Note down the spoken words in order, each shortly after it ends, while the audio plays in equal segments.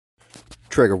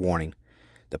Trigger warning.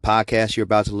 The podcast you're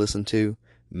about to listen to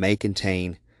may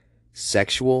contain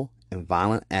sexual and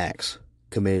violent acts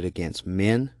committed against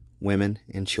men, women,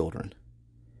 and children.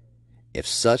 If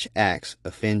such acts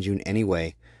offend you in any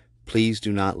way, please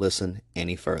do not listen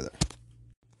any further.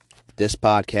 This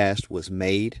podcast was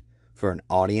made for an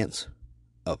audience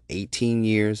of 18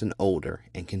 years and older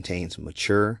and contains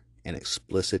mature and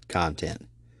explicit content.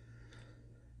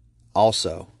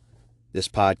 Also, this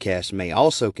podcast may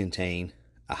also contain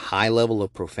a high level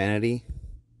of profanity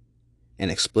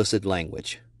and explicit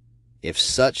language. If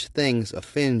such things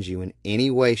offend you in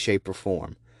any way, shape, or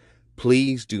form,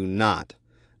 please do not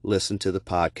listen to the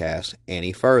podcast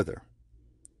any further.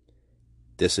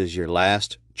 This is your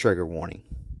last trigger warning.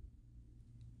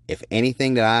 If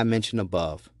anything that I mentioned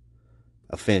above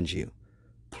offends you,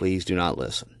 please do not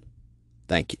listen.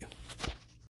 Thank you.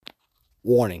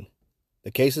 Warning.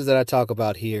 The cases that I talk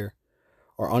about here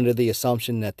are under the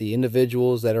assumption that the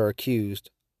individuals that are accused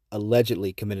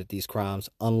allegedly committed these crimes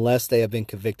unless they have been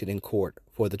convicted in court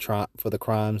for the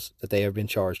crimes that they have been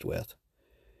charged with.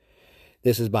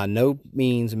 This is by no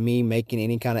means me making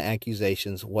any kind of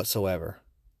accusations whatsoever.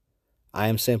 I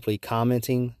am simply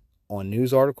commenting on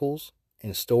news articles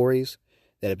and stories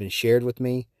that have been shared with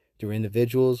me through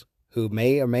individuals who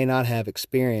may or may not have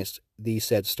experienced these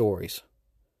said stories.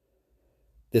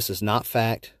 This is not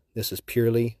fact. This is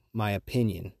purely my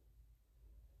opinion,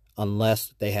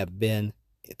 unless they have been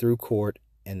through court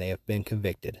and they have been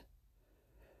convicted.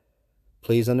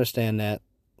 Please understand that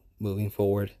moving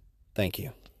forward. Thank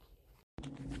you.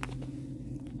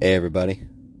 Hey everybody,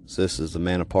 so this is the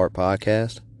Man Apart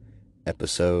Podcast,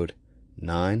 episode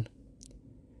 9,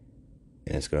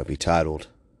 and it's going to be titled,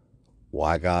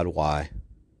 Why God Why,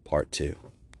 Part 2.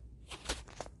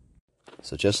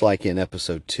 So just like in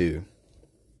episode 2,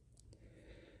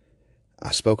 I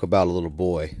spoke about a little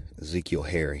boy, Ezekiel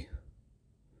Harry,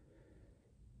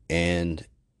 and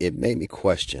it made me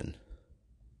question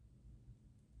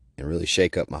and really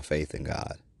shake up my faith in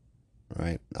God,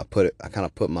 right? I kind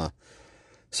of put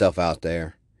myself out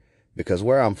there because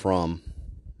where I'm from,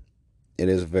 it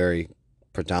is a very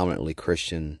predominantly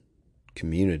Christian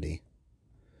community.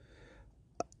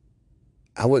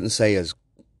 I wouldn't say as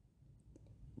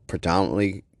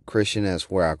predominantly Christian as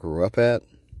where I grew up at,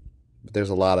 but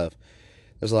there's a lot of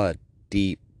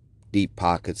deep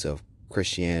pockets of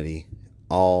Christianity,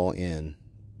 all in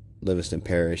Livingston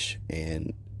Parish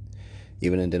and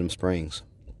even in Denham Springs.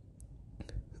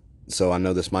 So I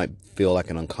know this might feel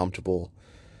like an uncomfortable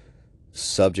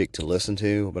subject to listen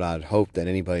to, but I'd hope that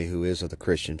anybody who is of the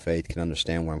Christian faith can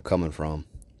understand where I'm coming from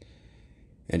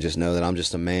and just know that I'm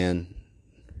just a man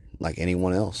like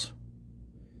anyone else.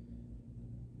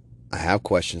 I have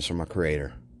questions for my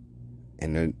Creator,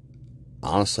 and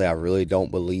honestly, I really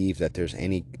don't believe that there's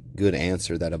any good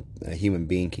answer that a human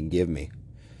being can give me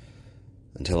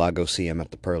until I go see him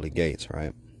at the pearly gates,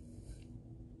 right?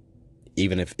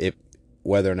 Even if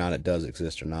whether or not it does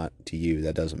exist or not to you,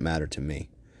 that doesn't matter to me.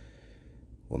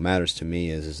 What matters to me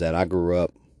is that I grew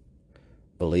up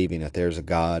believing that there's a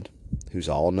God who's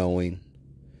all-knowing,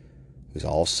 who's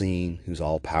all-seeing, who's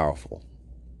all-powerful,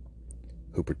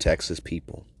 who protects his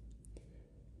people.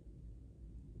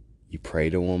 You pray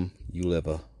to him, you live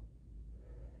a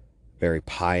very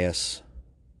pious,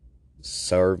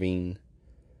 serving,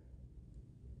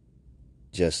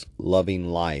 just loving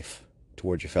life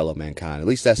towards your fellow mankind. At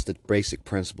least that's the basic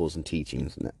principles and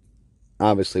teachings. And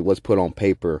obviously, what's put on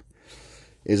paper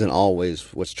isn't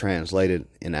always what's translated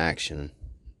in action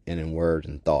and in word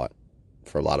and thought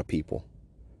for a lot of people,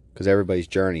 because everybody's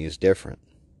journey is different.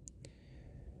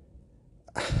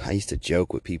 I used to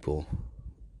joke with people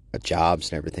at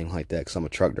jobs and everything like that, because I'm a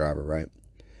truck driver, right?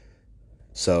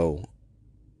 So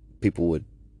people would,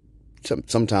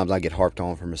 sometimes I get harped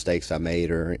on for mistakes I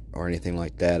made or anything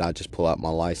like that. I just pull out my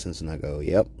license and I go,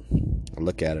 yep. I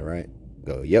look at it, right?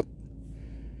 Go, yep.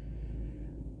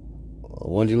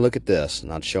 Well, when did you look at this?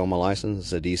 And I'd show them my license and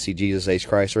say, do you see Jesus H.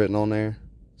 Christ written on there?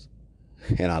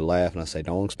 And I'd laugh and I'd say,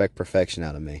 don't expect perfection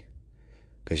out of me,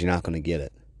 because you're not going to get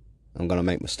it. I'm going to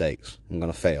make mistakes. I'm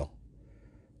going to fail.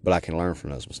 But I can learn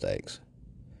from those mistakes.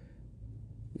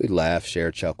 We'd laugh, share,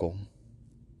 chuckle.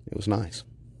 It was nice.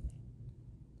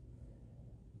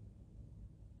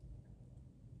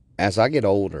 As I get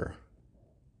older,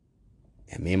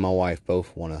 and me and my wife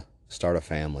both want to start a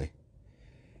family,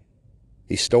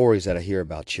 these stories that I hear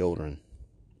about children,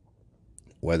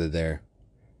 whether they're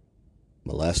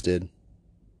molested,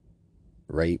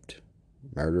 raped,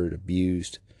 murdered,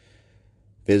 abused,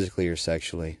 physically or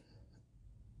sexually,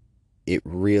 it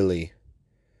really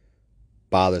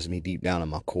bothers me deep down in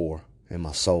my core, in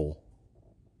my soul.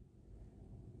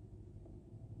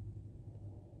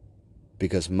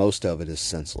 because most of it is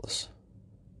senseless.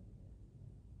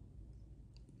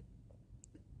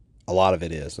 A lot of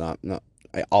it is. Not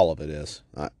all of it is.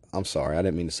 I'm sorry. I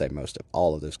didn't mean to say most of.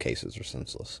 All of those cases are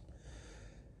senseless.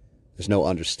 There's no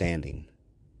understanding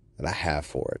that I have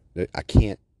for it. I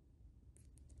can't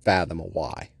fathom a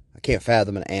why. I can't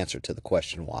fathom an answer to the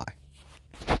question why.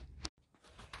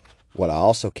 What I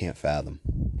also can't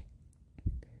fathom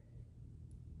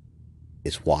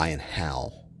is why and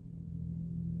how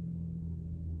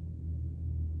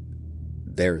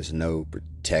there is no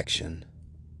protection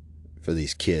for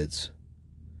these kids.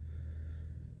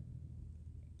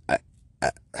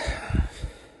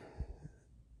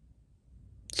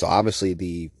 So obviously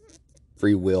the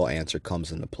free will answer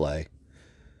comes into play.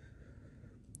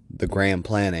 The grand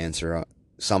plan answer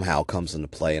somehow comes into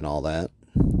play and all that.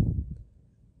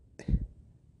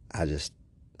 I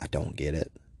don't get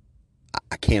it.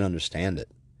 I can't understand it.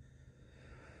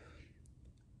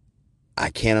 I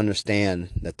can't understand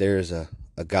that there is a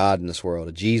God in this world,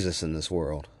 a Jesus in this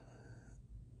world,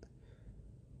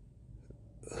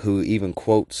 who even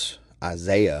quotes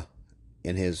Isaiah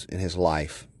in his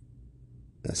life,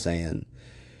 saying,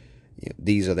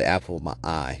 these are the apple of my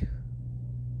eye,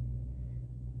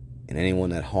 and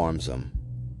anyone that harms them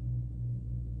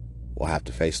will have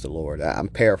to face the Lord. I'm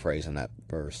paraphrasing that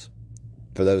verse.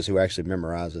 For those who actually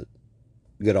memorize it,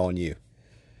 good on you.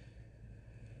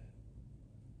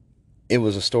 It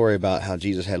was a story about how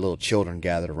Jesus had little children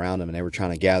gathered around him, and they were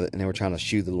trying to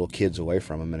shoo the little kids away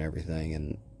from him and everything.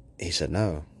 And he said,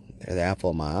 no, they're the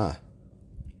apple of my eye.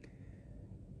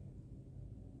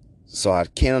 So I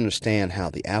can't understand how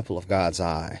the apple of God's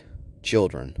eye,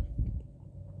 children,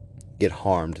 get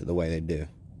harmed the way they do.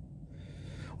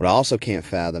 What I also can't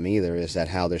fathom either is that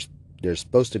how there's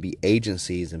supposed to be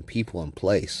agencies and people in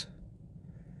place,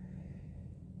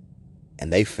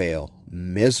 and they fail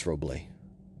miserably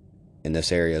in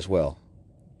this area as well.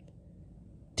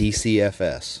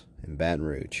 DCFS in Baton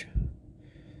Rouge,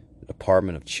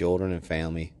 Department of Children and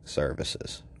Family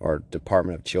Services, or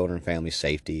Department of Children and Family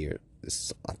Safety, or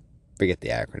I forget the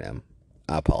acronym.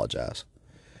 I apologize.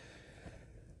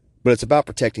 But it's about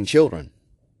protecting children.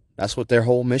 That's what their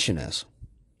whole mission is.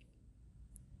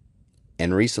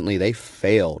 And recently they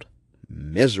failed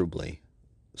miserably,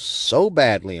 so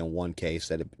badly in one case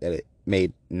that it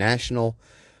made national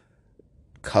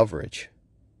coverage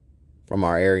from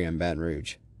our area in Baton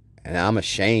Rouge. And I'm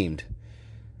ashamed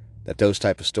that those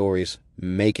type of stories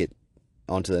make it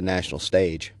onto the national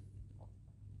stage,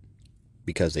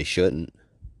 because they shouldn't.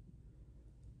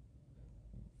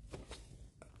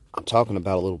 I'm talking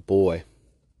about a little boy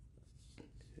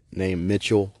named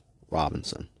Mitchell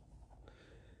Robinson.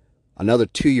 Another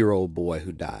 2-year-old boy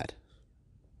who died.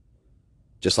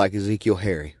 Just like Ezekiel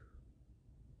Harry.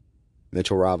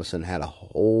 Mitchell Robinson had a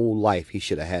whole life he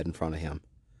should have had in front of him,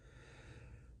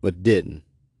 but didn't,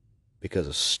 because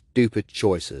of stupid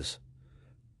choices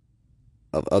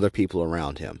of other people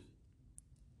around him.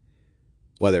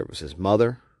 Whether it was his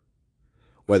mother,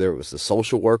 whether it was the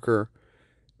social worker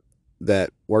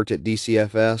that worked at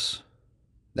DCFS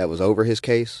that was over his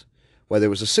case, whether it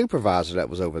was a supervisor that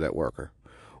was over that worker,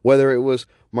 whether it was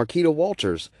Marquita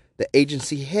Walters, the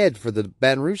agency head for the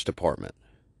Baton Rouge department,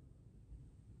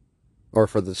 or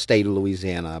for the state of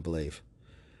Louisiana, I believe.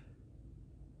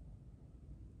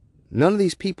 None of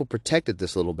these people protected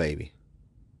this little baby.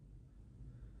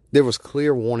 There was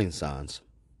clear warning signs.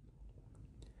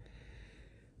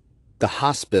 The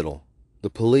hospital, the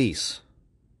police,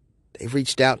 they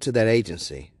reached out to that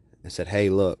agency and said, hey,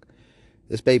 look,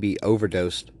 this baby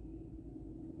overdosed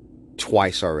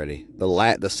twice already.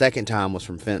 The second time was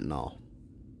from fentanyl.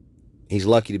 He's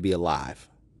lucky to be alive.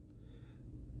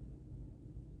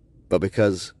 But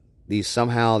because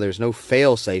there's no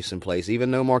fail-safes in place,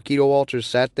 even though Marquita Walters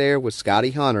sat there with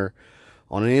Scotty Hunter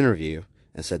on an interview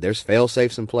and said there's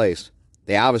fail-safes in place,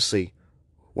 they obviously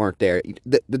weren't there.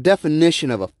 The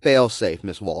definition of a fail-safe,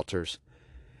 Miss Walters,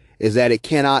 is that it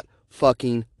cannot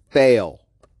fucking fail.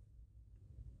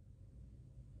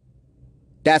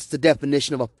 That's the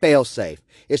definition of a fail-safe.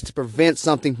 It's to prevent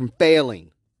something from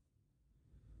failing.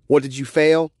 What did you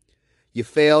fail? You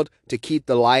failed to keep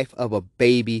the life of a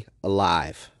baby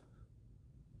alive.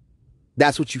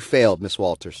 That's what you failed, Miss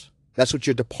Walters. That's what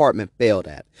your department failed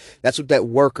at. That's what that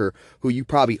worker who you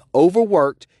probably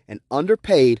overworked and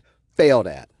underpaid failed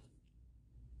at.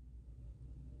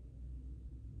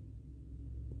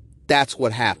 That's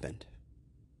what happened.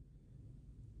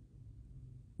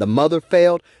 The mother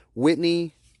failed.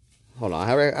 Whitney, hold on,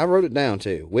 I wrote it down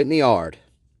too. Whitney Ard.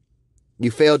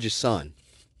 You failed your son.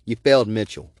 You failed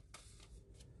Mitchell.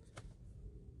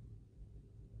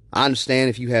 I understand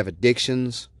if you have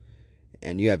addictions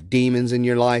and you have demons in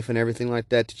your life and everything like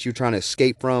that that you're trying to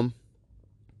escape from,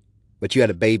 but you had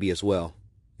a baby as well.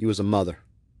 You was a mother.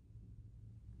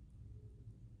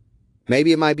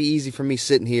 Maybe it might be easy for me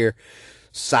sitting here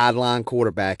sideline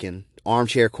quarterbacking,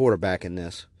 armchair quarterbacking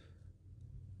this.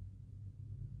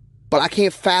 But I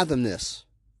can't fathom this.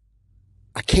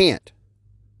 I can't.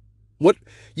 What?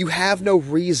 You have no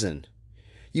reason.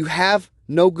 You have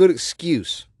no good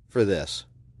excuse for this.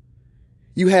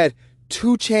 You had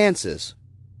 2 chances.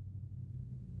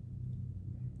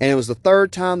 And it was the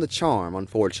third time the charm,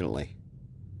 unfortunately.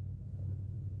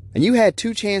 And you had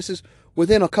 2 chances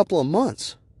within a couple of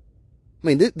months. I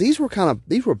mean, these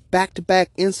were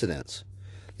back-to-back incidents.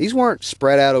 These weren't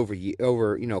spread out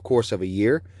over course of a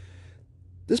year.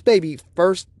 This baby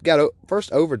first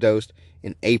overdosed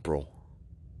in April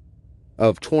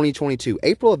of 2022.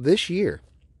 April of this year.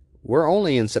 We're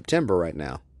only in September right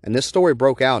now. And this story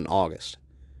broke out in August.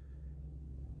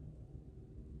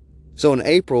 So in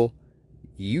April,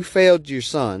 you failed your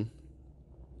son,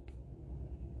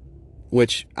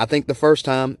 which I think the first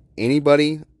time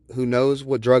anybody who knows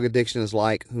what drug addiction is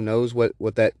like, who knows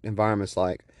what that environment's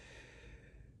like,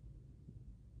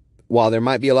 while there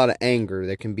might be a lot of anger,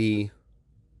 there can be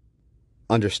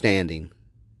understanding,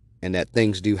 and that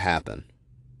things do happen,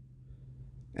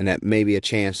 and that maybe a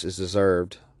chance is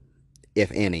deserved,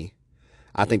 if any.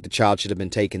 I think the child should have been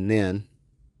taken then.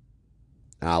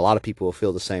 Now, a lot of people will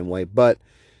feel the same way, but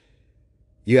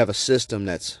you have a system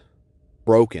that's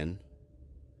broken.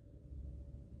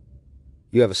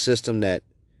 You have a system that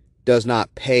does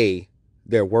not pay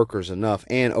their workers enough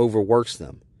and overworks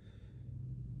them.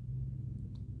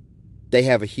 They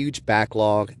have a huge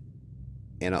backlog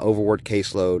and an overworked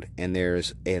caseload, and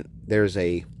there's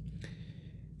a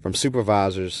from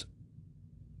supervisors,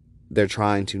 they're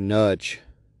trying to nudge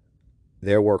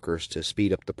their workers to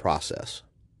speed up the process,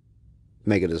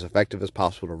 make it as effective as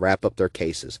possible to wrap up their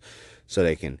cases so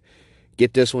they can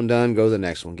get this one done, go to the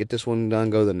next one, get this one done,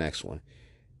 go to the next one.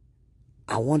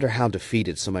 I wonder how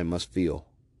defeated somebody must feel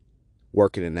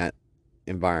working in that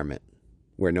environment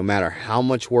where no matter how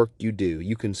much work you do,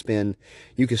 you can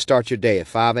start your day at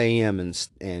 5 a.m.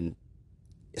 and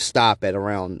stop at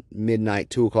around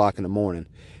midnight, 2 o'clock in the morning,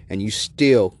 and you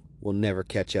still will never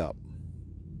catch up.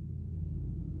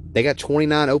 They got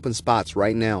 29 open spots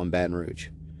right now in Baton Rouge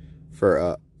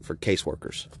for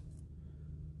caseworkers.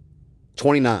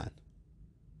 29.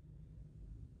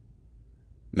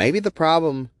 Maybe the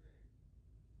problem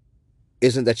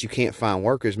isn't that you can't find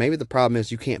workers. Maybe the problem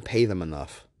is you can't pay them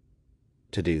enough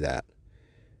to do that.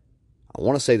 I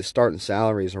want to say the starting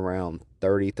salary is around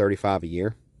 30, 35 a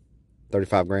year.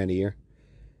 35 grand a year.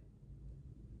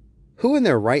 Who in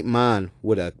their right mind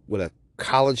with a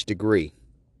college degree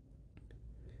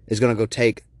is going to go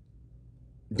take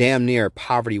damn near a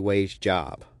poverty wage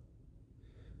job?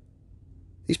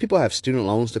 These people have student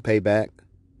loans to pay back.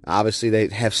 Obviously, they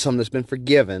have some that's been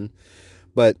forgiven,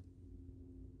 but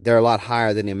they're a lot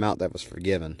higher than the amount that was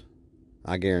forgiven.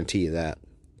 I guarantee you that.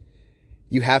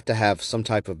 You have to have some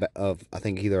type of I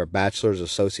think, either a bachelor's or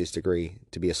associate's degree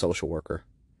to be a social worker.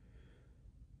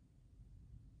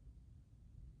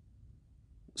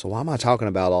 So why am I talking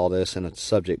about all this in a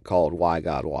subject called Why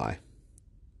God Why?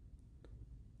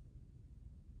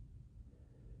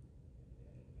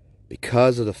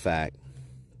 Because of the fact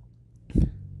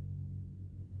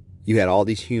you had all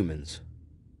these humans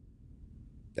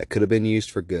that could have been used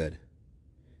for good,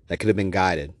 that could have been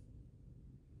guided.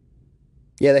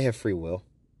 Yeah, they have free will.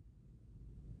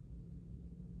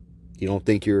 You don't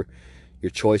think your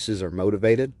choices are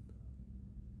motivated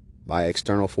by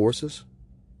external forces?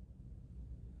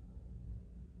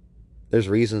 There's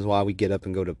reasons why we get up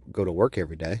and go to work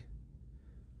every day.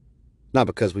 Not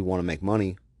because we want to make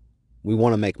money. We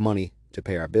want to make money to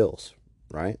pay our bills,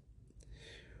 right?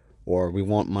 Or we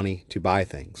want money to buy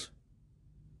things.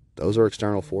 Those are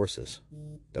external forces.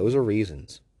 Those are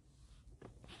reasons.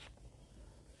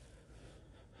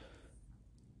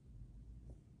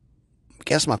 I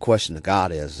guess my question to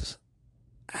God is,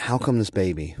 how come this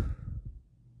baby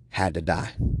had to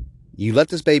die? You let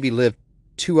this baby live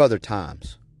 2 other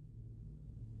times.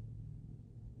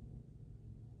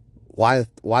 Why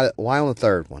on the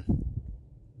third one?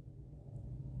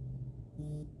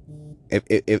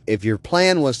 If your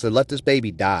plan was to let this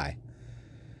baby die,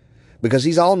 because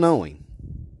he's all-knowing,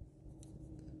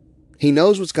 he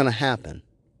knows what's going to happen.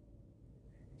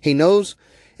 He knows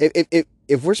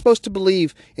if we're supposed to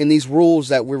believe in these rules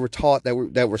that we were taught,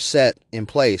 that were set in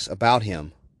place about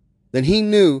him, then he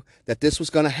knew that this was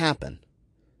going to happen.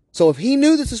 So if he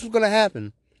knew that this was going to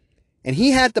happen, and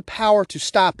he had the power to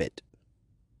stop it,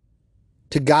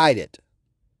 to guide it,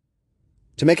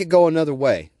 to make it go another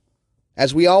way,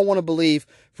 As we all want to believe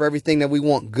for everything that we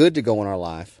want good to go in our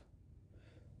life,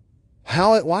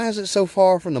 why is it so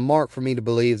far from the mark for me to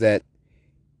believe that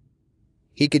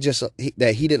he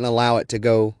didn't allow it to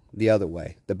go the other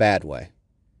way, the bad way?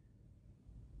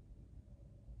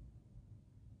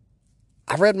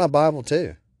 I read my Bible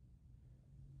too.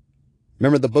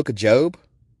 Remember the book of Job?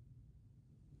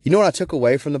 You know what I took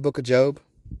away from the book of Job?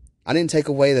 I didn't take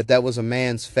away that was a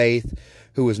man's faith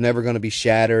who was never going to be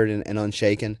shattered and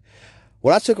unshaken.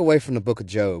 What I took away from the book of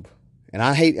Job, and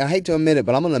I hate to admit it,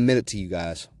 but I'm going to admit it to you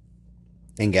guys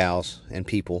and gals and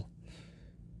people.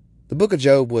 The book of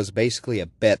Job was basically a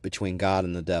bet between God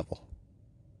and the devil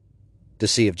to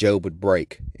see if Job would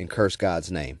break and curse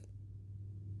God's name.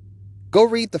 Go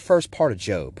read the first part of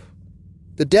Job.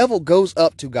 The devil goes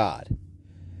up to God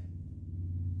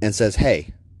and says,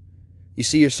 hey, you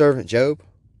see your servant Job?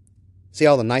 See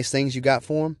all the nice things you got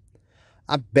for him?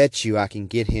 I bet you I can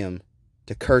get him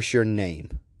to curse your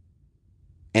name.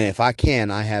 And if I can,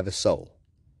 I have his soul.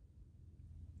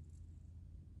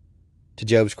 To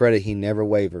Job's credit, he never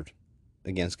wavered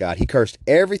against God. He cursed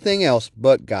everything else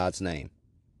but God's name.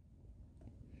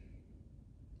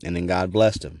 And then God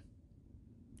blessed him.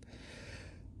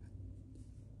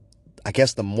 I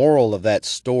guess the moral of that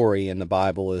story in the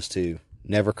Bible is to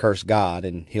never curse God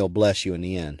and he'll bless you in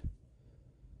the end.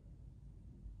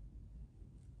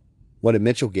 What did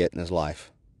Mitchell get in his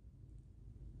life?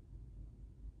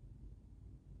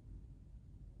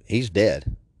 He's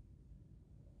dead.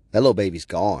 That little baby's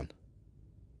gone.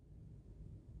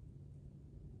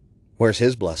 Where's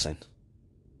his blessing?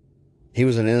 He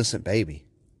was an innocent baby.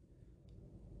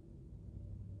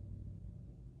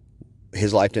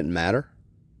 His life didn't matter.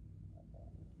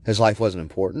 His life wasn't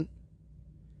important.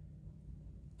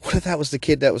 What if that was the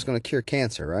kid that was going to cure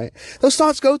cancer, right? Those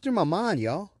thoughts go through my mind,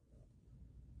 y'all.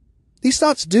 These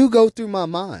thoughts do go through my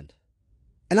mind.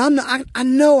 And I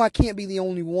know I can't be the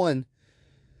only one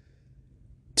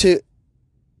to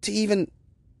even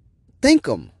think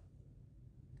them.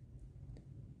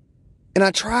 And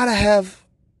I try to have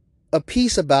a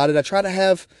peace about it. I try to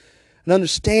have an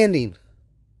understanding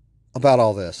about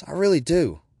all this. I really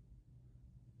do.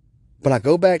 But I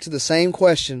go back to the same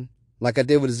question like I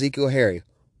did with Ezekiel Harry.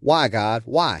 Why, God?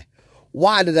 Why?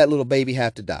 Why did that little baby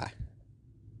have to die?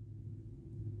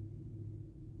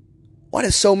 Why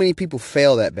did so many people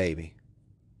fail that baby?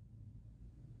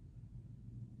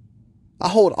 I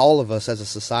hold all of us as a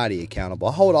society accountable.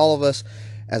 I hold all of us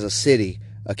as a city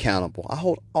accountable. I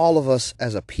hold all of us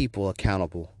as a people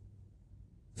accountable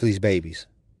for these babies.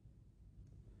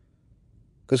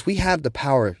 Because we have the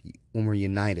power when we're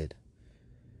united.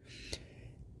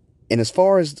 And as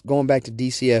far as going back to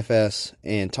DCFS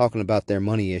and talking about their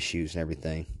money issues and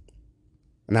everything,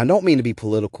 and I don't mean to be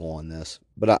political on this,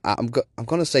 but I'm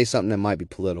going to say something that might be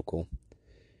political.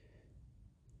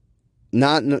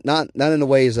 Not in the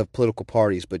ways of political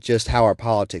parties, but just how our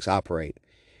politics operate.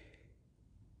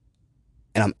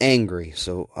 And I'm angry,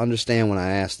 so understand when I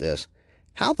ask this.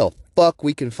 How the fuck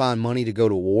we can find money to go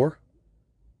to war?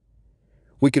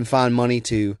 We can find money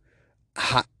to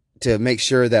make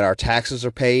sure that our taxes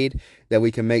are paid, that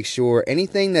we can make sure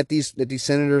anything that these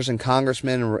senators and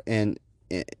congressmen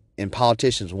and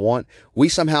politicians want, we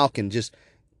somehow can just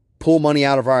pull money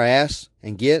out of our ass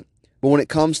and get. But when it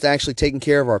comes to actually taking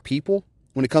care of our people,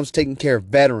 when it comes to taking care of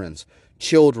veterans,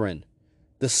 children,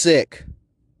 the sick,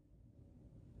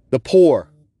 the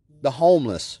poor, the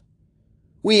homeless,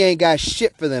 we ain't got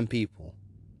shit for them people.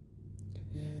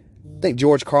 I think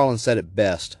George Carlin said it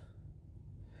best.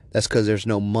 That's because there's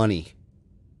no money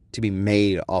to be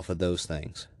made off of those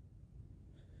things.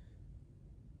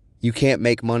 You can't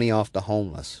make money off the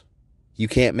homeless. You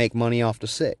can't make money off the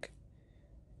sick.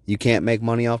 You can't make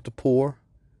money off the poor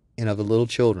and of the little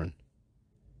children.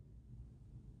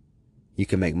 You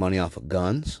can make money off of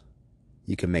guns.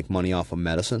 You can make money off of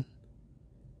medicine.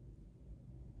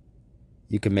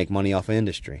 You can make money off of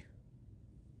industry.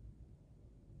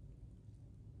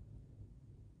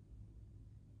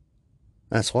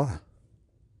 That's why.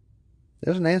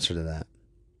 There's an answer to that.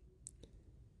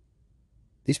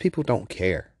 These people don't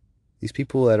care. These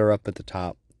people that are up at the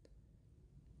top,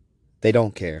 they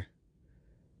don't care.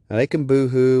 Now they can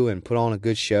boo-hoo and put on a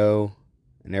good show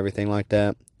and everything like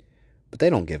that, but they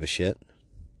don't give a shit.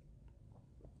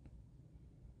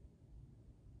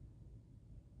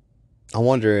 I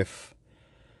wonder if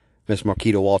Miss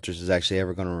Marquita Walters is actually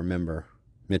ever going to remember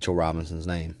Mitchell Robinson's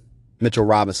name. Mitchell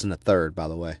Robinson III, by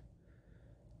the way.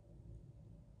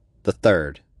 The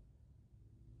third.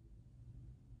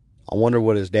 I wonder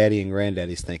what his daddy and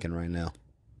granddaddy's thinking right now.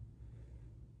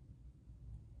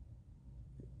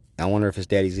 I wonder if his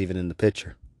daddy's even in the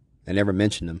picture. They never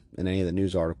mentioned him in any of the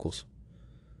news articles.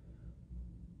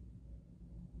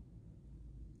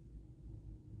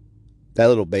 That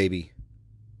little baby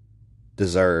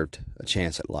deserved a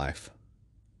chance at life.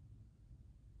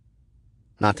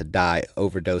 Not to die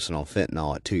overdosing on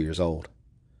fentanyl at 2 years old.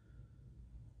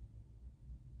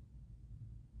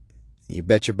 You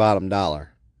bet your bottom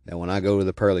dollar that when I go to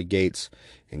the pearly gates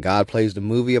and God plays the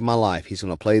movie of my life, He's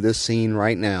going to play this scene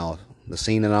right now, the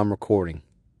scene that I'm recording.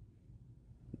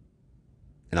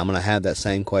 And I'm going to have that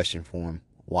same question for Him.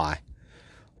 Why?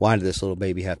 Why did this little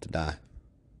baby have to die?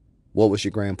 What was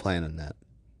your grand plan in that?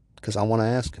 Because I want to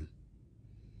ask Him.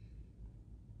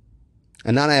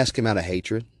 And not ask Him out of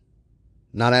hatred.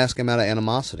 Not ask Him out of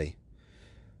animosity.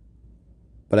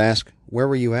 But ask, where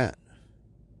were you at?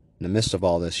 In the midst of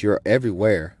all this, you're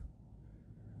everywhere.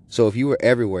 So if you were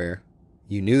everywhere,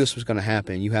 you knew this was going to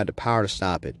happen, you had the power to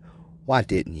stop it, why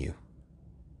didn't you?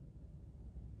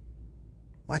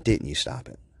 Why didn't you stop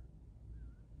it?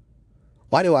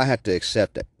 Why do I have to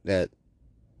accept that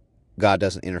God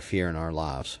doesn't interfere in our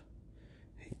lives?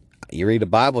 You read the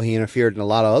Bible, He interfered in a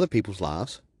lot of other people's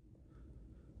lives.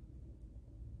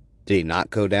 Did He not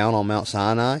go down on Mount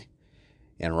Sinai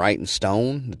and write in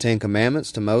stone the Ten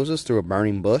Commandments to Moses through a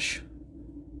burning bush?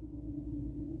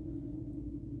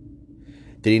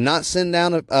 Did He not send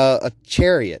down a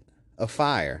chariot of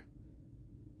fire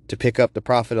to pick up the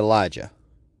prophet Elijah?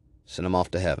 Send him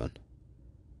off to heaven.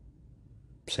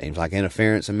 Seems like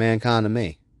interference in mankind to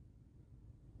me.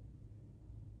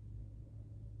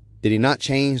 Did He not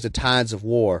change the tides of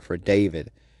war for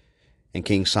David and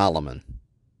King Solomon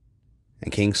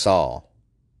and King Saul?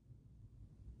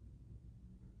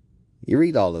 You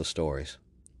read all those stories.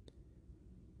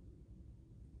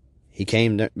 He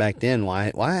came back then.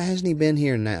 Why hasn't He been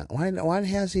here now? Why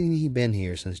hasn't He been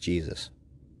here since Jesus?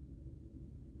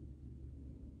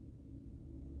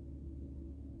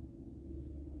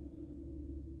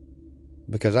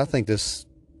 Because I think this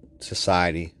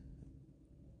society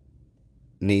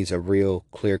needs a real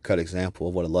clear-cut example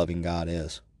of what a loving God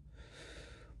is.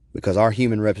 Because our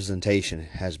human representation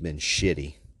has been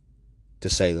shitty, to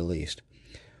say the least.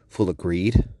 Full of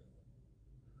greed,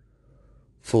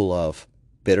 full of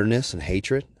bitterness and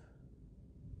hatred,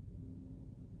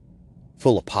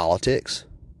 full of politics.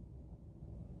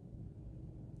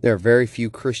 There are very few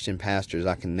Christian pastors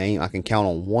I can count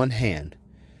on one hand,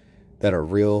 that are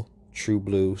real, true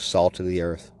blue, salt of the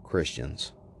earth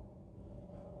Christians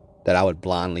that I would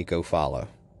blindly go follow.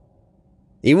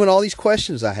 Even with all these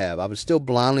questions I have, I would still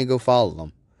blindly go follow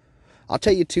them. I'll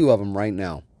tell you two of them right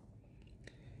now.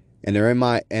 And they're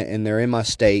in my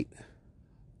state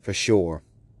for sure.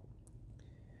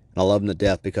 And I love them to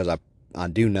death because I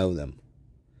do know them.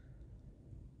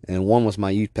 And one was my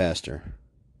youth pastor,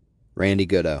 Randy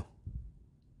Goodo.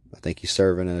 I think he's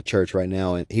serving in a church right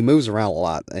now, and he moves around a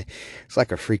lot. It's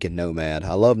like a freaking nomad.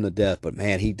 I love him to death, but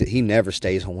man, he never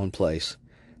stays in one place.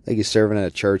 I think he's serving at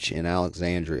a church in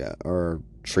Alexandria or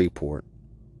Shreveport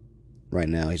right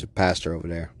now. He's a pastor over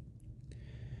there.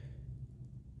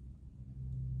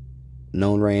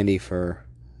 Known Randy for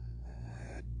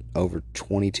over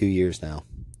 22 years now.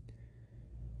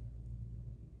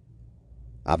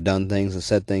 I've done things and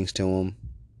said things to him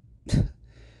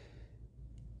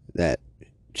that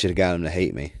should have got him to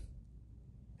hate me.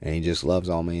 And he just loves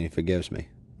on me and he forgives me,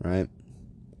 right?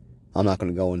 I'm not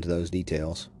going to go into those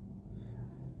details.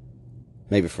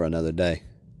 Maybe for another day.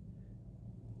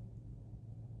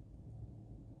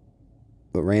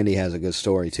 But Randy has a good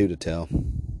story too to tell.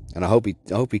 And I hope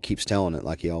he keeps telling it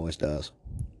like he always does.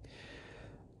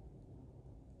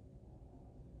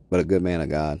 But a good man of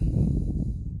God.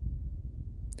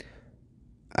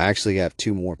 I actually have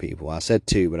two more people. I said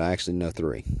two, but I actually know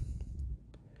three.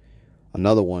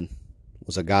 Another one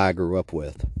was a guy I grew up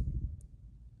with.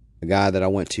 A guy that I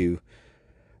went to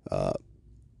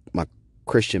my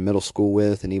Christian middle school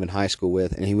with and even high school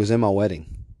with. And he was in my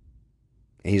wedding.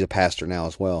 And he's a pastor now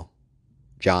as well.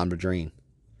 John Bedreen.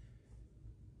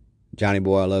 Johnny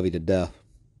boy, I love you to death.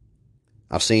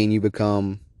 I've seen you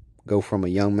go from a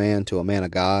young man to a man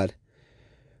of God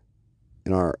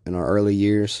in our early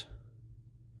years.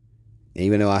 And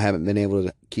even though I haven't been able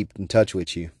to keep in touch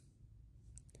with you,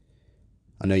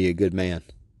 I know you're a good man.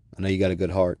 I know you got a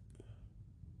good heart.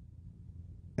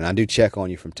 And I do check on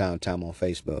you from time to time on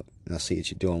Facebook, and I see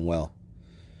that you're doing well.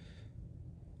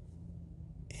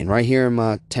 And right here in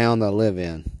my town that I live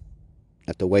in,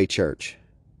 at the Way Church,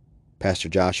 Pastor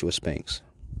Joshua Spinks.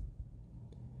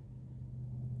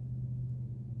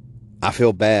 I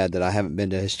feel bad that I haven't been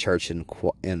to his church in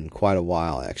quite a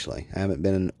while, actually. I haven't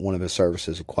been in one of his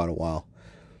services in quite a while.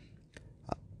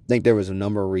 I think there was a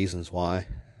number of reasons why. I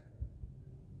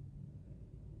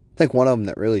think one of them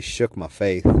that really shook my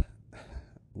faith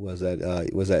was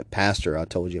that pastor I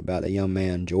told you about, that young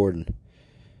man, Jordan.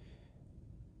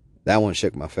 That one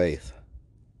shook my faith.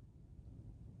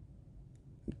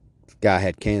 The guy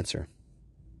had cancer.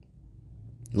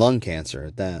 Lung cancer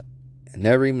at that. And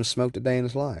never even smoked a day in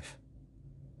his life.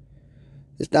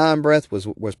 His dying breath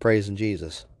was praising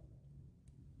Jesus.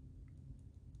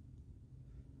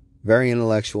 Very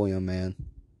intellectual young man.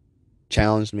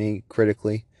 Challenged me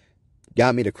critically.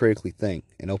 Got me to critically think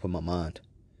and open my mind.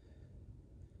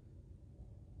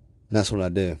 And that's what I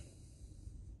do.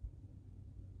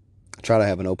 I try to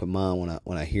have an open mind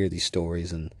when I hear these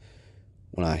stories, and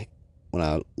when I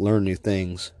learn new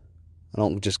things. I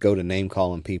don't just go to name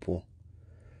calling people.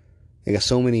 They got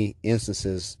so many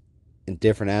instances in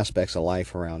different aspects of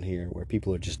life around here where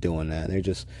people are just doing that. They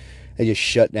just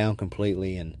shut down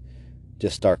completely and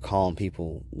just start calling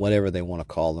people whatever they want to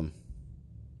call them.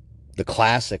 The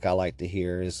classic I like to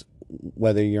hear is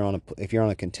whether if you're on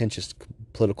a contentious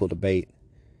political debate,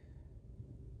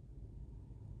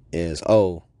 is,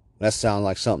 oh, that sounds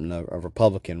like something a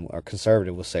Republican or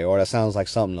conservative would say, or that sounds like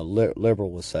something a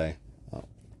liberal would say. Oh.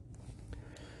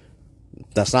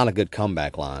 That's not a good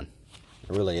comeback line.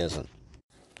 It really isn't.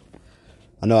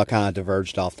 I know I kind of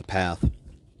diverged off the path,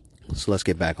 so let's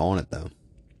get back on it though.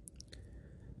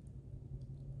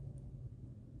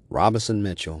 Robinson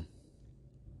Mitchell.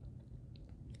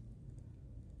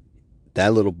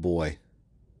 That little boy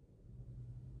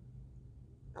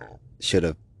should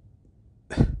have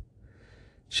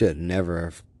never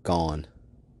have gone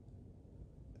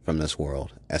from this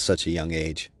world at such a young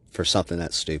age for something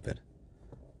that stupid.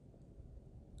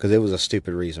 Because it was a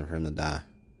stupid reason for him to die.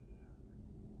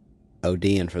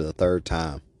 ODing for the third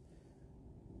time.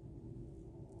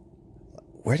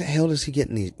 Where the hell does he get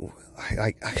these?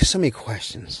 I have so many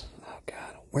questions. Oh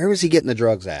God, where was he getting the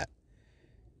drugs at?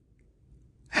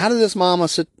 How did this mama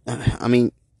sit? I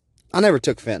mean, I never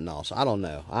took fentanyl, so I don't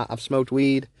know. I've smoked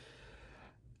weed.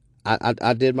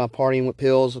 I did my partying with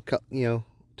pills,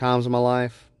 times in my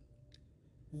life.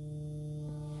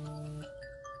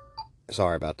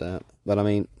 Sorry about that, but I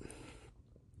mean,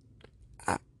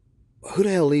 who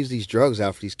the hell leaves these drugs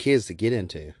out for these kids to get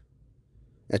into?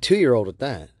 A 2-year-old at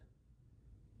that.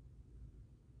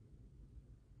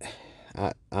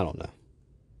 I don't know.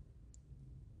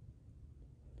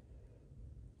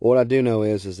 What I do know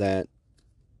is that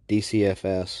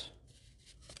DCFS,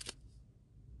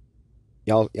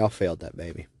 y'all failed that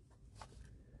baby.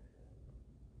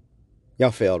 Y'all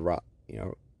failed,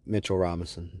 Mitchell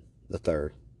Robinson III.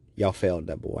 Y'all failed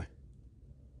that boy.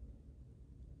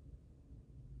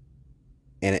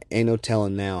 And it ain't no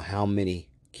telling now how many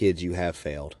kids you have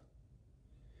failed.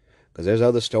 Because there's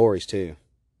other stories too.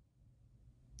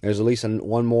 There's at least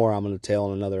one more I'm going to tell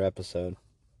in another episode.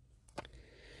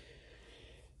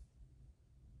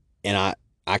 And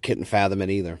I couldn't fathom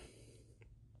it either.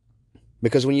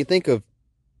 Because when you think of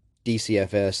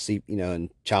DCFS,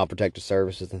 and Child Protective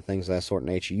Services and things of that sort of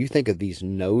nature, you think of these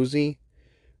nosy,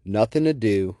 nothing to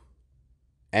do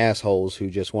assholes who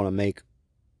just want to make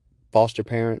foster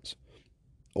parents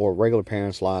or regular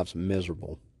parents' lives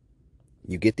miserable.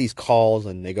 You get these calls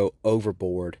and they go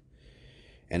overboard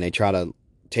and they try to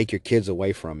take your kids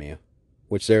away from you,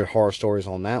 which there are horror stories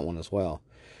on that one as well.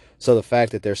 So the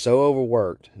fact that they're so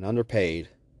overworked and underpaid,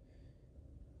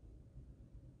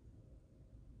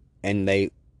 and they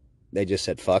just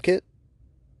said fuck it,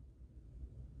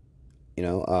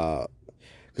 because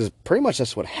pretty much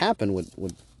that's what happened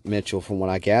with Mitchell, from what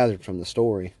I gathered from the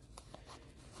story.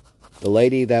 The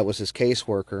lady that was his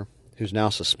caseworker, who's now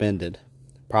suspended,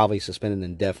 probably suspended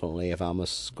indefinitely if I'm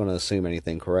going to assume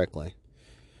anything correctly,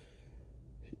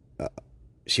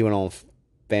 she went on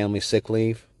family sick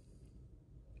leave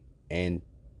and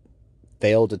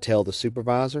failed to tell the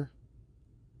supervisor,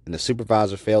 and the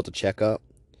supervisor failed to check up,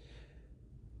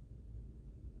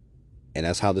 and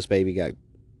that's how this baby died.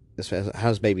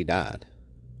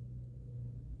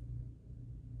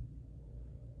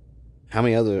 How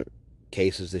many other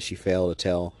cases did she fail to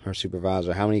tell her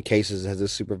supervisor? How many cases has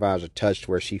this supervisor touched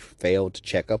where she failed to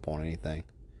check up on anything?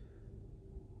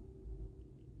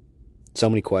 So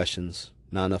many questions,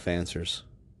 not enough answers.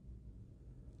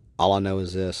 All I know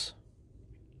is this.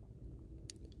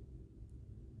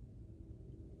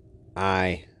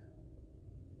 I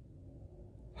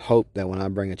hope that when I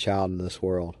bring a child into this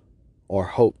world, or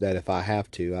hope that if I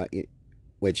have to,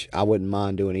 which I wouldn't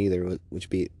mind doing either, which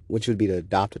would be to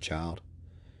adopt a child.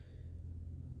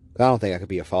 I don't think I could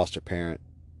be a foster parent.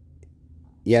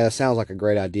 Yeah, that sounds like a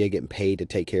great idea, getting paid to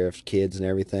take care of kids and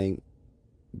everything,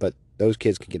 but those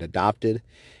kids could get adopted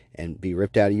and be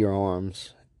ripped out of your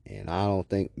arms, and I don't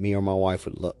think me or my wife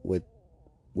would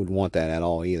want that at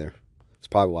all either. It's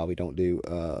probably why we don't do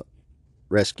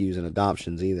rescues and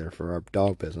adoptions either for our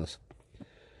dog business.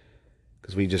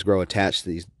 because we just grow attached to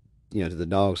these, to the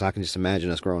dogs. I can just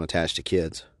imagine us growing attached to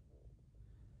kids.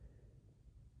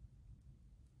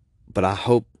 But I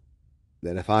hope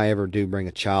that if I ever do bring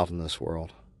a child in this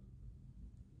world,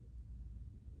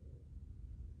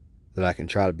 that I can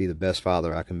try to be the best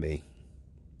father I can be.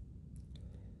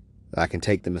 That I can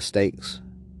take the mistakes,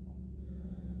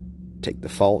 take the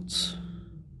faults,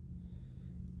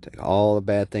 take all the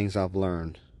bad things I've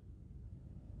learned,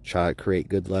 try to create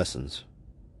good lessons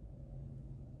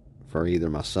for either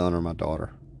my son or my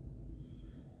daughter.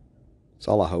 That's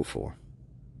all I hope for.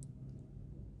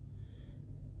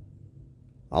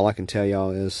 All I can tell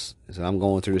y'all is that I'm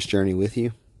going through this journey with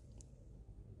you.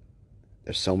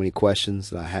 There's so many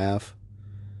questions that I have.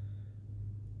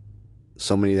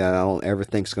 So many that I don't ever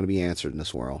think is going to be answered in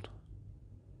this world.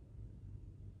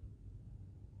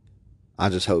 I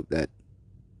just hope that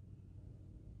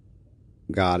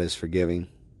God is forgiving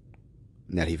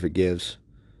and that He forgives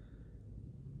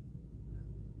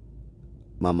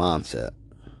my mindset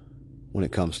when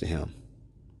it comes to Him.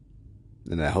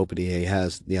 And I hope that He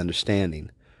has the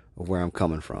understanding of where I'm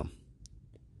coming from.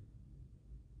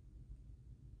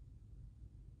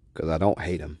 Because I don't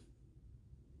hate Him.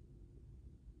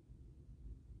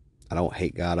 I don't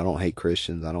hate God. I don't hate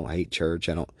Christians. I don't hate church.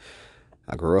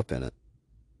 I grew up in it.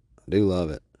 I do love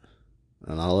it.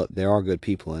 And there are good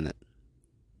people in it.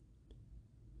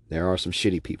 There are some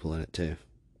shitty people in it too.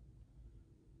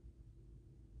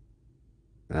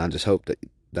 And I just hope that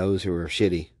those who are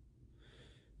shitty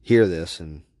hear this,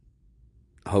 and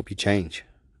I hope you change.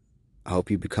 I hope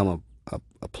you become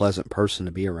a pleasant person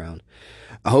to be around.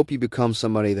 I hope you become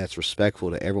somebody that's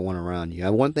respectful to everyone around you.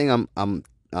 One thing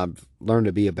I've learned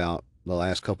to be about the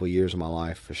last couple of years of my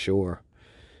life, for sure.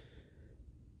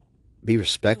 Be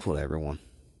respectful to everyone.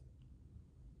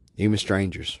 Even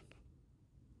strangers.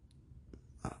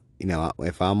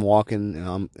 If I'm walking and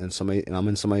I'm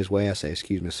in somebody's way, I say,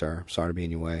 "Excuse me, sir. Sorry to be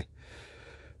in your way.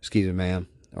 Excuse me, ma'am."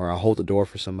 Or I'll hold the door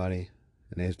for somebody,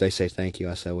 and if they say thank you,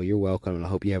 I say, "Well, you're welcome, and I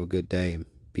hope you have a good day and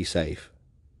be safe."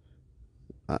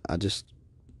 I just,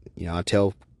 I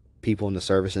tell people in the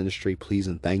service industry, please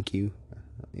and thank you.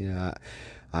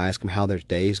 I ask them how their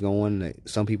day's going.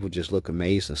 Some people just look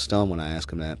amazed and stunned when I ask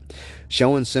them that.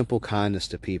 Showing simple kindness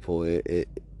to people,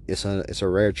 it's a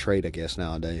rare trait, I guess,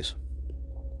 nowadays.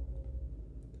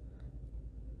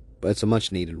 But it's a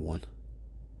much needed one.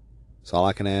 So all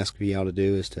I can ask for y'all to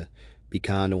do is to be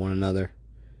kind to one another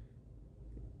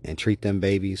and treat them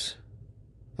babies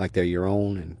like they're your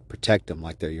own and protect them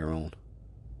like they're your own.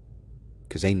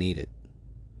 Because they need it.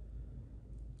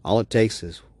 All it takes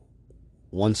is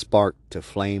one spark to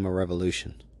flame a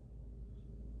revolution.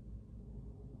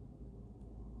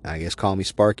 I guess call me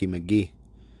Sparky McGee,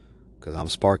 because I'm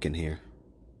sparking here.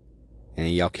 Any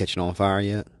of y'all catching on fire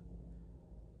yet?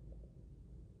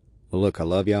 Well, look, I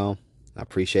love y'all. I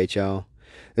appreciate y'all.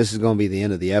 This is going to be the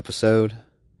end of the episode.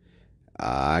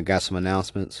 I got some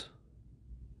announcements,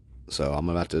 so I'm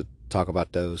about to talk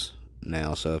about those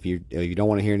now. So if you don't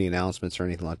want to hear any announcements or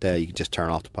anything like that, you can just turn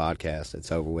off the podcast.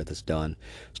 It's over with. It's done.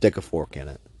 Stick a fork in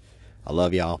it. I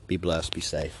love y'all. Be blessed. Be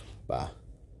safe. Bye.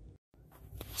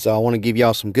 So I want to give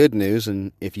y'all some good news,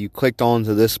 and if you clicked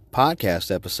onto this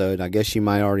podcast episode, I guess you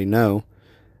might already know,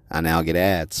 I now get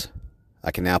ads. I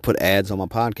can now put ads on my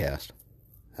podcast.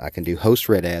 I can do host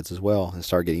read ads as well and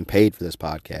start getting paid for this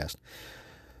podcast.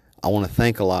 I want to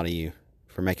thank a lot of you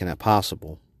for making that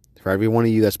possible. For every one of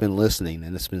you that's been listening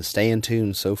and that's been staying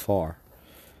tuned so far,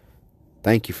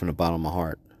 thank you from the bottom of my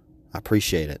heart. I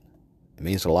appreciate it. It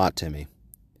means a lot to me.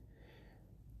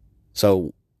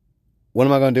 So, what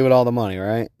am I going to do with all the money,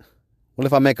 right? What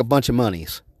if I make a bunch of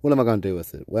monies? What am I going to do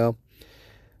with it? Well,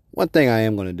 one thing I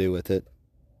am going to do with it,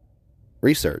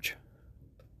 research.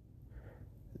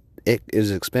 It is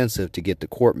expensive to get the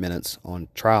court minutes on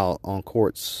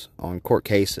court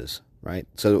cases, right?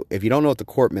 So if you don't know what the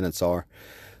court minutes are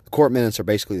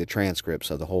basically the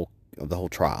transcripts of the whole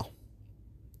trial.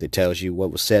 It tells you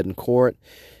what was said in court.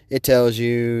 It tells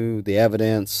you the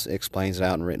evidence, explains it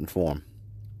out in written form.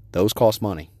 Those cost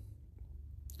money.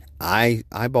 I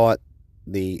bought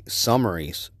the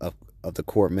summaries of the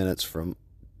court minutes from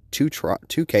two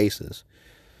cases,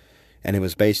 and it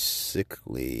was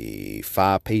basically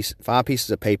five pieces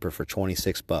of paper for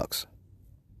 $26.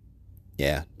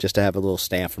 Yeah, just to have a little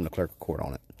stamp from the clerk of court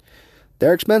on it.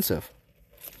 They're expensive.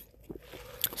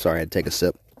 Sorry, I had to take a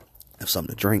sip of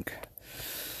something to drink.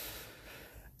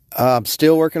 I'm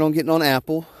still working on getting on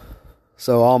Apple.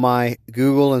 So all my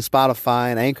Google and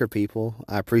Spotify and Anchor people,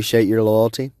 I appreciate your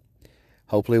loyalty.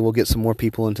 Hopefully we'll get some more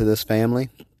people into this family.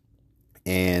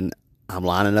 And I'm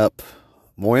lining up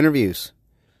more interviews.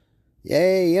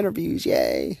 Yay, interviews,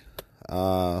 yay.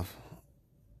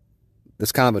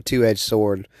 this kind of a two-edged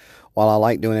sword. While I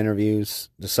like doing interviews,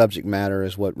 the subject matter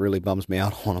is what really bums me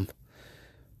out on them.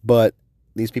 But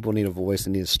these people need a voice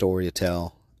and need a story to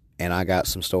tell, and I got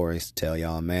some stories to tell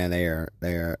y'all. Man, they are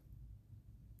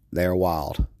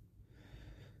wild.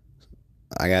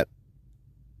 I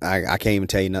can't even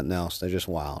tell you nothing else. They're just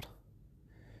wild.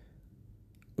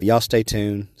 But y'all stay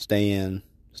tuned, stay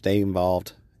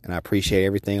involved, and I appreciate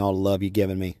everything, all the love you've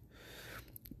given me.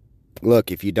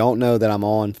 Look, if you don't know that I'm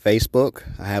on Facebook,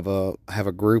 I have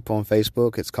a group on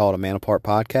Facebook. It's called A Man Apart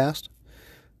Podcast.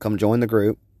 Come join the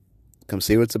group. Come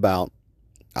see what it's about.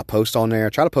 I post on there. I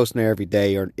try to post on there every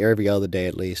day or every other day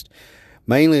at least.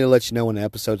 Mainly to let you know when the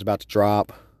episode's about to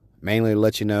drop. Mainly to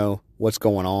let you know what's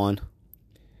going on.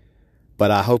 But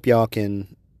I hope y'all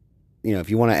can, if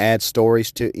you want to add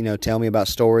stories to, tell me about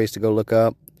stories to go look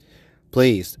up.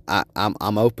 Please,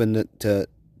 I'm open to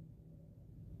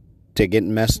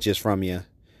getting messages from you,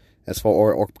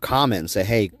 or comment and say,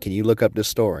 hey, can you look up this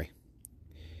story?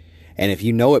 And if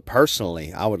you know it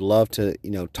personally, I would love to,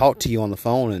 talk to you on the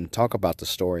phone and talk about the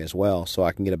story as well, so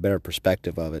I can get a better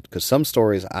perspective of it. Because some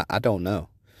stories I don't know.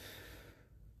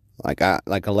 Like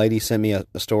a lady sent me a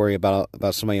story about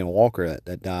somebody in Walker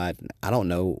that died. I don't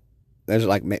know. There was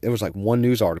like one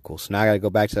news article, so now I got to go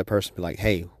back to that person and be like,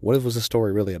 hey, what was the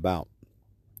story really about?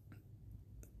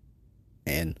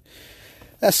 And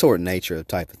that sort of nature of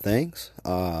type of things.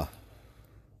 That's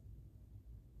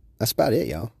about it,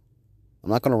 y'all.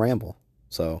 I'm not going to ramble.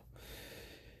 So,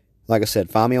 like I said,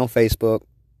 find me on Facebook,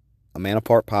 A Man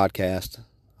Apart Podcast.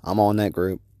 I'm on that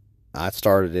group. I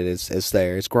started it. It's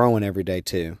there. It's growing every day,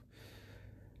 too.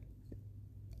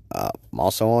 I'm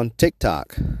also on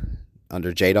TikTok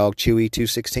under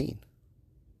JDogChewy216.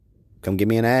 Come give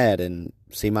me an ad and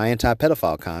see my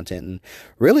anti-pedophile content, and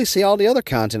really see all the other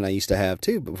content I used to have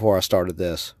too before I started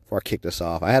this. Before I kicked this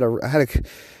off, I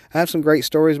have some great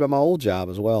stories about my old job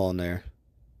as well on there.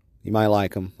 You might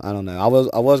like them. I don't know. I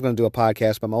was going to do a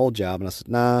podcast about my old job, and I said,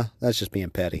 nah, that's just being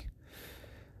petty.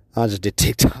 I just did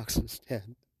TikToks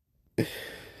instead.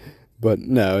 But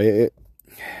no,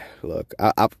 look,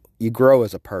 you grow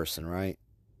as a person, right?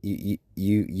 You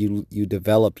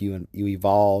develop, you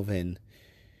evolve, and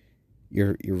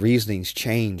your reasonings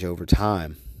change over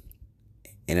time.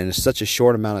 And in such a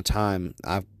short amount of time,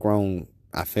 I've grown,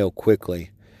 I feel,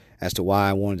 quickly as to why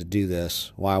I wanted to do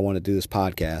this, why I wanted to do this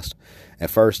podcast.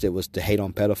 At first, it was to hate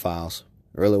on pedophiles.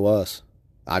 It really was.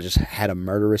 I just had a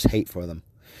murderous hate for them.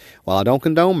 While I don't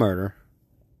condone murder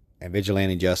and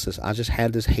vigilante justice, I just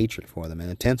had this hatred for them, an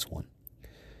intense one.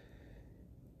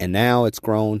 And now it's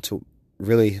grown to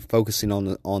really focusing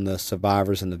on the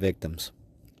survivors and the victims.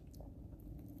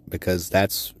 Because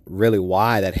that's really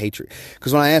why that hatred.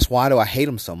 Because when I asked why do I hate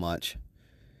them so much,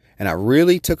 and I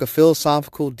really took a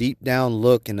philosophical, deep down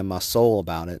look into my soul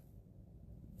about it,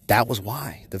 that was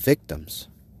why. The victims.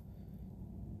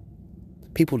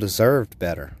 People deserved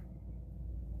better.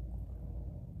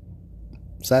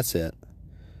 So that's it.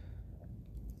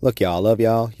 Look, y'all, I love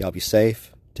y'all. Y'all be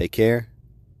safe. Take care.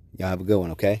 Y'all have a good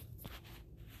one, okay?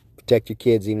 Protect your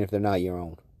kids even if they're not your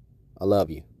own. I love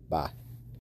you. Bye.